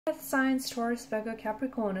Earth signs Taurus, Virgo,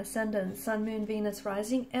 Capricorn, Ascendant, Sun, Moon, Venus,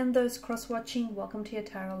 Rising, and those cross-watching, welcome to your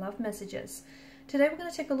Tarot Love Messages. Today we're going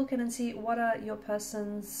to take a look at and see what are your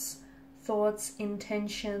person's thoughts,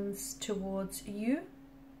 intentions towards you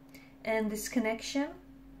and this connection.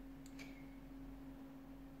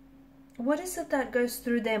 What is it that goes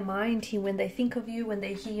through their mind here when they think of you, when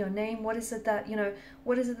they hear your name? What is it that,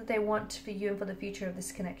 what is it that they want for you and for the future of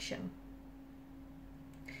this connection?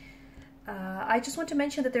 I just want to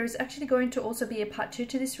mention that there is actually going to also be a part 2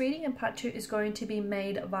 to this reading, and part 2 is going to be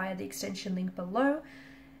made via the extension link below.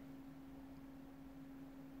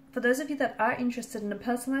 For those of you that are interested in a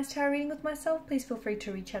personalized tarot reading with myself, please feel free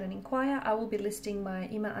to reach out and inquire. I will be listing my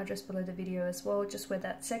email address below the video as well, just where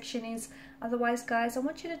that section is. Otherwise, guys, I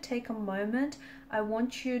want you to take a moment. I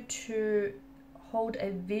want you to hold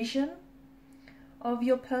a vision of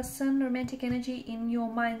your person, romantic energy in your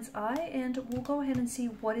mind's eye, and we'll go ahead and see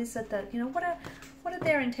what is it that, what are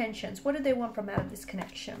their intentions? What do they want from out of this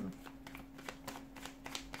connection?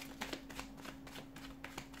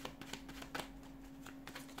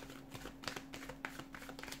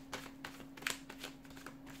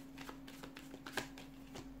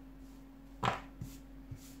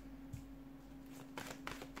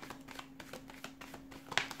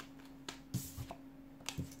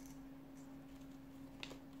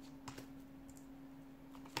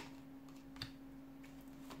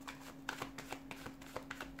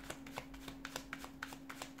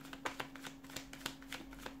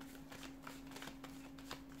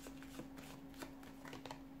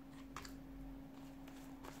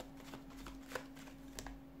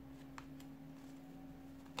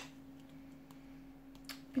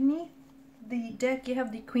 Beneath the deck, you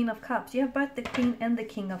have the Queen of Cups. You have both the Queen and the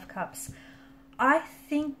King of Cups. I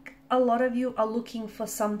think a lot of you are looking for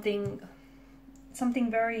something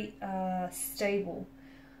very stable,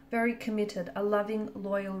 very committed, a loving,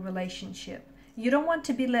 loyal relationship. You don't want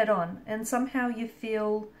to be led on, and somehow you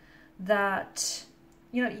feel that,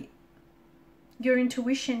 your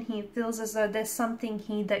intuition here feels as though there's something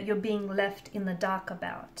here that you're being left in the dark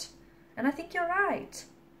about. And I think you're right.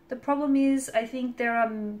 The problem is, I think that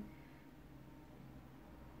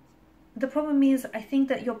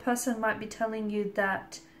your person might be telling you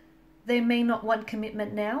that they may not want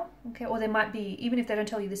commitment now, okay? Or they might be, even if they don't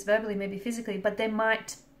tell you this verbally, maybe physically, but they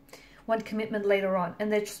might want commitment later on,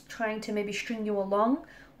 and they're just trying to maybe string you along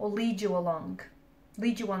or lead you on,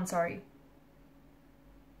 sorry.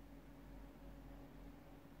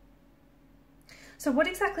 So what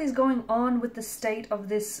exactly is going on with the state of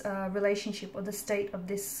this relationship or the state of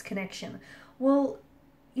this connection? Well,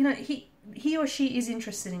 he or she is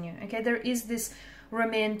interested in you, okay? There is this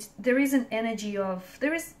there is an energy of,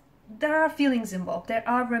 there are feelings involved. There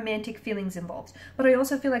are romantic feelings involved. But I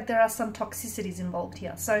also feel like there are some toxicities involved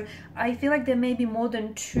here. So I feel like there may be more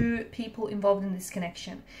than 2 people involved in this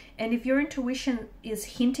connection. And if your intuition is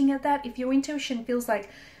hinting at that, if your intuition feels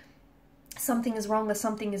like something is wrong or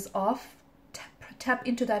something is off, tap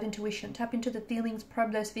into that intuition, tap into the feelings,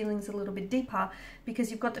 probe those feelings a little bit deeper,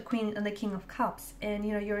 because you've got the Queen and the King of Cups, and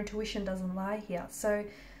your intuition doesn't lie here. So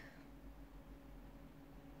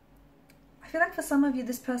I feel like for some of you,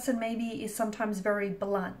 this person maybe is sometimes very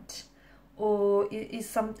blunt, or is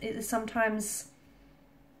sometimes,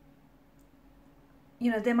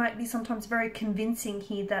 there might be sometimes very convincing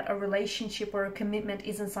here that a relationship or a commitment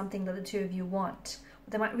isn't something that the 2 of you want.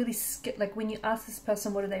 They might really, like when you ask this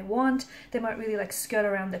person what do they want, they might really like skirt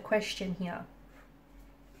around the question here.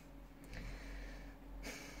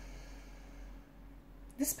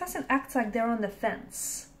 This person acts like they're on the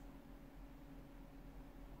fence.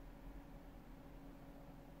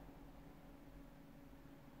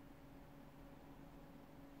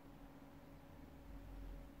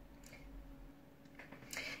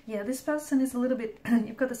 Yeah, this person is a little bit,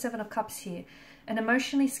 you've got the 7 of Cups here. An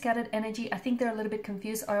emotionally scattered energy. I think they're a little bit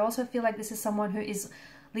confused. I also feel like this is someone who is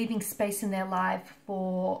leaving space in their life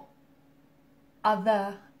for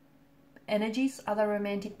other energies, other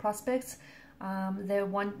romantic prospects. They're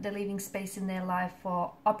leaving space in their life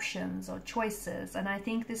for options or choices. And I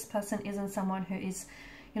think this person isn't someone who is,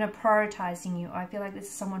 prioritizing you. I feel like this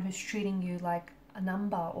is someone who's treating you like a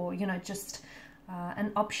number, or, just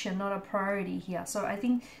an option, not a priority here. So I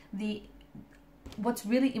think what's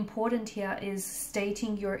really important here is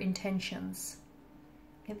stating your intentions.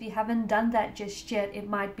 If you haven't done that just yet, it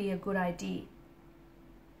might be a good idea.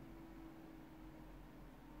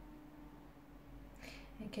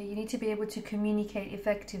 Okay, you need to be able to communicate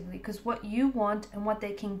effectively, because what you want and what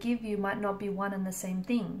they can give you might not be one and the same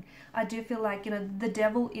thing. I do feel like, the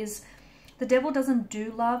devil doesn't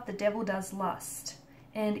do love, the devil does lust.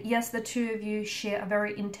 And yes, the two of you share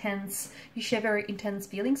very intense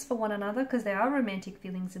feelings for one another, because there are romantic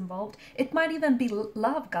feelings involved. It might even be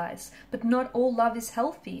love, guys, but not all love is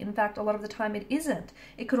healthy. In fact, a lot of the time it isn't.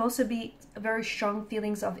 It could also be very strong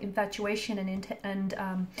feelings of infatuation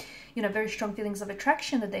and you know, very strong feelings of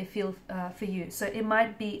attraction that they feel for you. So it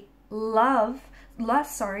might be lust,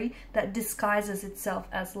 that disguises itself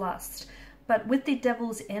as lust. But with the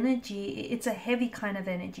devil's energy, it's a heavy kind of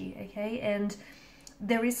energy, okay? And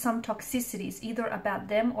there is some toxicities, either about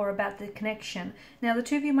them or about the connection. Now, the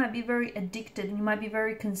two of you might be very addicted, and you might be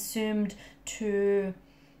very consumed to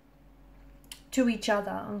each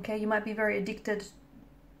other, okay? You might be very addicted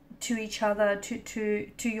to each other,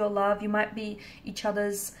 to your love. You might be each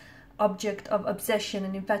other's object of obsession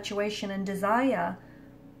and infatuation and desire.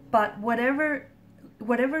 But whatever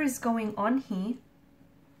is going on here,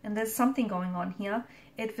 and there's something going on here,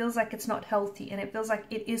 it feels like it's not healthy, and it feels like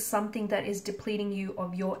it is something that is depleting you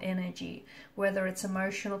of your energy, whether it's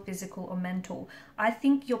emotional, physical, or mental. I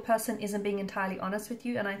think your person isn't being entirely honest with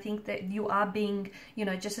you, and I think that you are being, you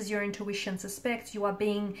know, just as your intuition suspects, you are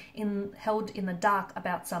being held in the dark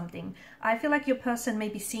about something. I feel like your person may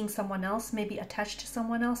be seeing someone else, may be attached to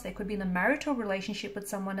someone else. They could be in a marital relationship with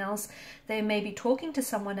someone else. They may be talking to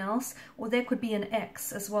someone else, or there could be an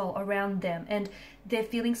ex as well around them, and their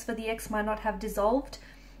feelings for the ex might not have dissolved.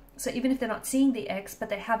 So even if they're not seeing the ex, but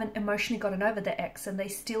they haven't emotionally gotten over the ex, and they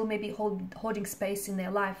still may be holding space in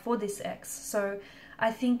their life for this ex. So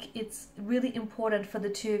I think it's really important for the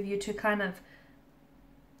two of you to kind of,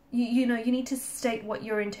 you know, you need to state what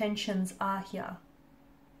your intentions are here.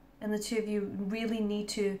 And the two of you really need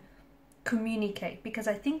to communicate, because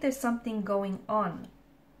I think there's something going on.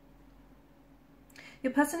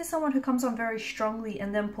 Your person is someone who comes on very strongly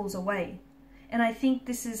and then pulls away. And I think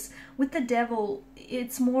this is, with the devil,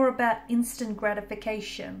 it's more about instant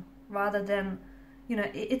gratification rather than, you know,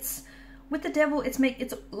 it's, with the devil, it's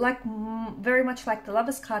like very much like the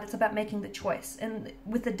Lover's card, it's about making the choice. And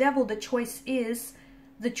with the devil, the choice is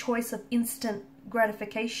the choice of instant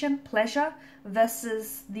gratification, pleasure,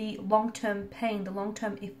 versus the long-term pain, the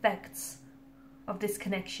long-term effects of this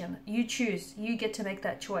connection. You choose, you get to make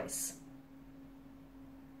that choice.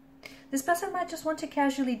 This person might just want to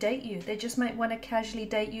casually date you. They just might want to casually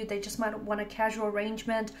date you. They just might want a casual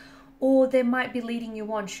arrangement, or they might be leading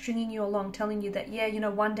you on, stringing you along, telling you that, yeah, you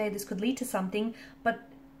know, one day this could lead to something, but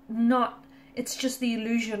not. It's just the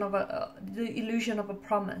illusion of a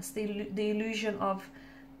promise, the illusion of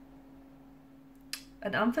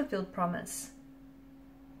an unfulfilled promise.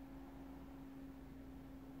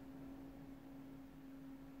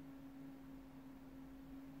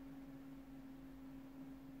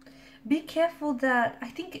 Be careful that, I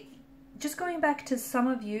think, just going back to some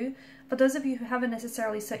of you, for those of you who haven't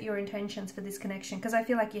necessarily set your intentions for this connection, because I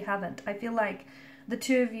feel like you haven't. I feel like the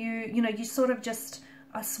two of you, you know, you sort of just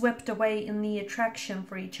are swept away in the attraction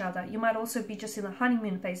for each other. You might also be just in the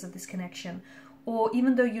honeymoon phase of this connection. Or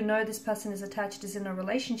even though you know this person is attached, is in a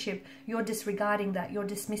relationship, you're disregarding that, you're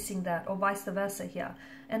dismissing that, or vice versa here.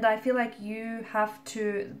 And I feel like you have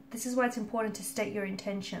to, this is why it's important to state your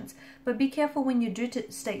intentions. But be careful when you do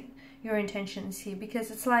state your intentions here, because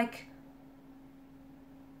it's like,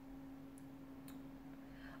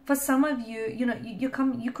 for some of you, you know, you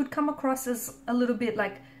could come across as a little bit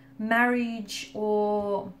like marriage,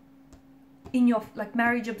 or in your, like,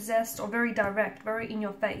 marriage obsessed, or very direct, very in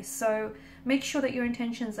your face. So make sure that your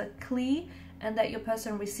intentions are clear and that your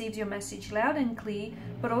person receives your message loud and clear,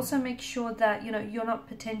 but also make sure that, you know, you're not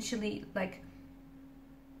potentially like,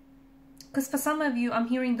 because for some of you, I'm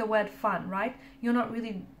hearing the word fun, right? You're not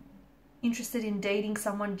really interested in dating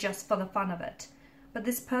someone just for the fun of it. But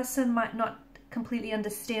this person might not completely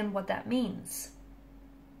understand what that means.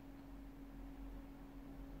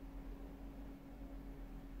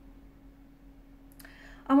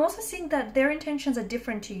 I'm also seeing that their intentions are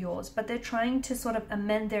different to yours, but they're trying to sort of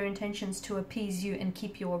amend their intentions to appease you and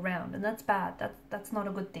keep you around. And that's bad. That's not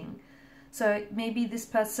a good thing. So maybe this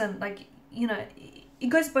person, like, you know, it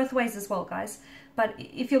goes both ways as well, guys. But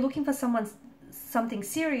if you're looking for something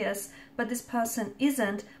serious, but this person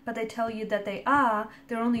isn't, but they tell you that they are,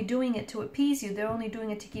 they're only doing it to appease you, they're only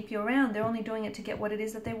doing it to keep you around, they're only doing it to get what it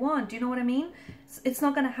is that they want. Do you know what I mean? It's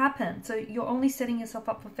not going to happen. So you're only setting yourself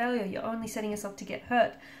up for failure. You're only setting yourself to get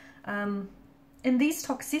hurt. And these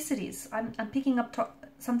toxicities, I'm picking up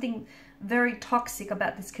something very toxic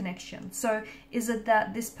about this connection. So is it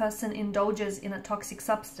that this person indulges in a toxic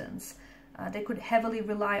substance? They could heavily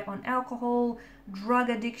rely on alcohol, drug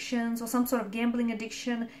addictions, or some sort of gambling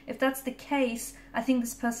addiction. If that's the case, I think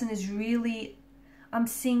this person is really, I'm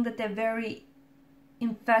seeing that they're very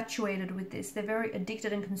infatuated with this. They're very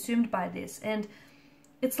addicted and consumed by this. And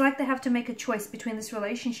it's like they have to make a choice between this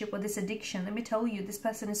relationship or this addiction. Let me tell you, this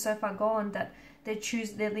person is so far gone that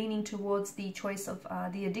they're leaning towards the choice of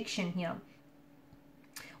the addiction here.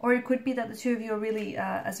 Or it could be that the two of you are really,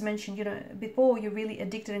 as mentioned, you know, before, you're really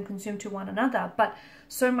addicted and consumed to one another. But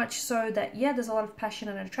so much so that, yeah, there's a lot of passion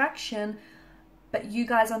and attraction, but you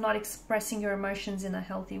guys are not expressing your emotions in a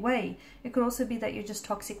healthy way. It could also be that you're just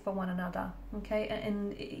toxic for one another, okay?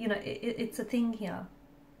 And you know, it's a thing here.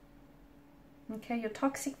 Okay, you're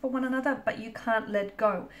toxic for one another, but you can't let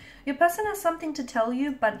go. Your person has something to tell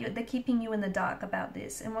you, but they're keeping you in the dark about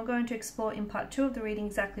this. And we're going to explore in part 2 of the reading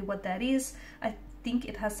exactly what that is. I think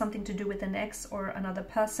it has something to do with an ex or another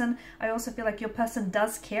person. I also feel like your person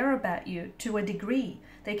does care about you to a degree.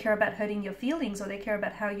 They care about hurting your feelings, or they care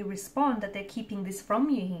about how you respond, that they're keeping this from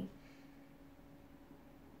you.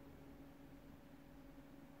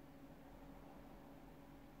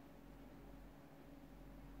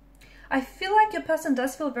 I feel like your person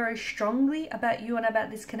does feel very strongly about you and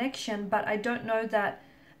about this connection, but I don't know that,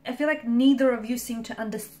 I feel like neither of you seem to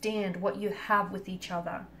understand what you have with each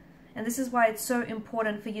other. And this is why it's so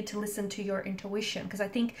important for you to listen to your intuition, because I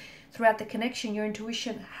think throughout the connection, your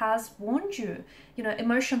intuition has warned you. You know,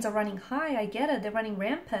 emotions are running high, I get it, they're running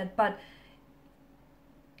rampant, but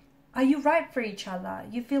are you right for each other?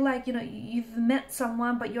 You feel like, you know, you've met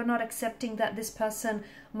someone, but you're not accepting that this person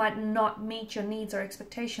might not meet your needs or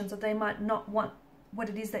expectations, or they might not want what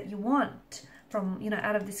it is that you want from, you know,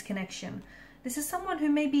 out of this connection. This is someone who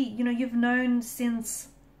maybe, you know, you've known since,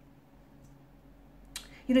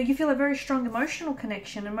 you know, you feel a very strong emotional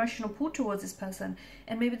connection, emotional pull towards this person.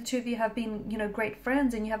 And maybe the two of you have been, you know, great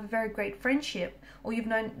friends, and you have a very great friendship. Or you've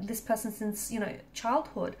known this person since, you know,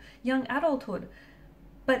 childhood, young adulthood.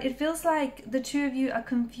 But it feels like the two of you are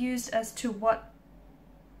confused as to what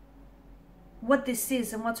this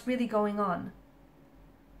is and what's really going on.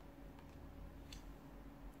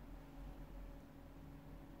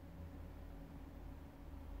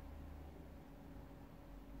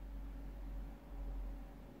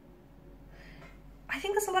 I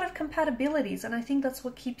think there's a lot of compatibilities, and I think that's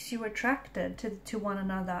what keeps you attracted to one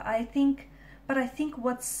another. But I think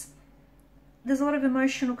there's a lot of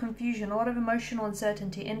emotional confusion, a lot of emotional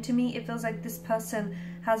uncertainty. And to me, it feels like this person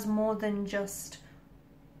has more than just,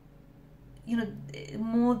 you know,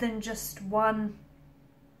 more than just one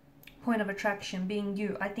point of attraction, being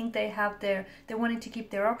you. I think they're wanting to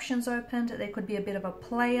keep their options open. They could be a bit of a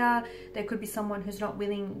player. There could be someone who's not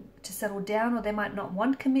willing to settle down, or they might not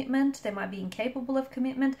want commitment. They might be incapable of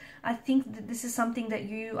commitment. I think that this is something that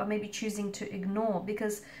you are maybe choosing to ignore,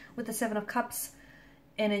 because with the Seven of Cups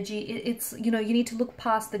energy, it's, you know, you need to look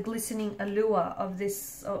past the glistening allure of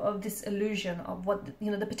this illusion of what, you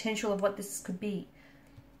know, the potential of what this could be.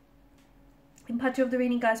 In part 2 of the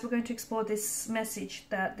reading, guys, we're going to explore this message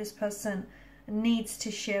that this person needs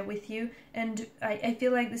to share with you. And I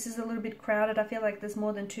feel like this is a little bit crowded. I feel like there's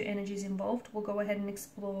more than 2 energies involved. We'll go ahead and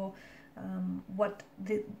explore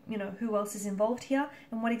who else is involved here,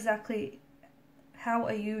 and how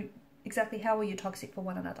are you toxic for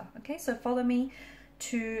one another. Okay, so follow me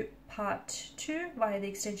to part 2 via the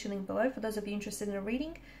extension link below. For those of you interested in a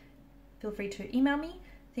reading, feel free to email me.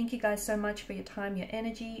 Thank you guys so much for your time, your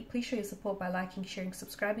energy. Please show your support by liking, sharing,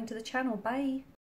 subscribing to the channel. Bye.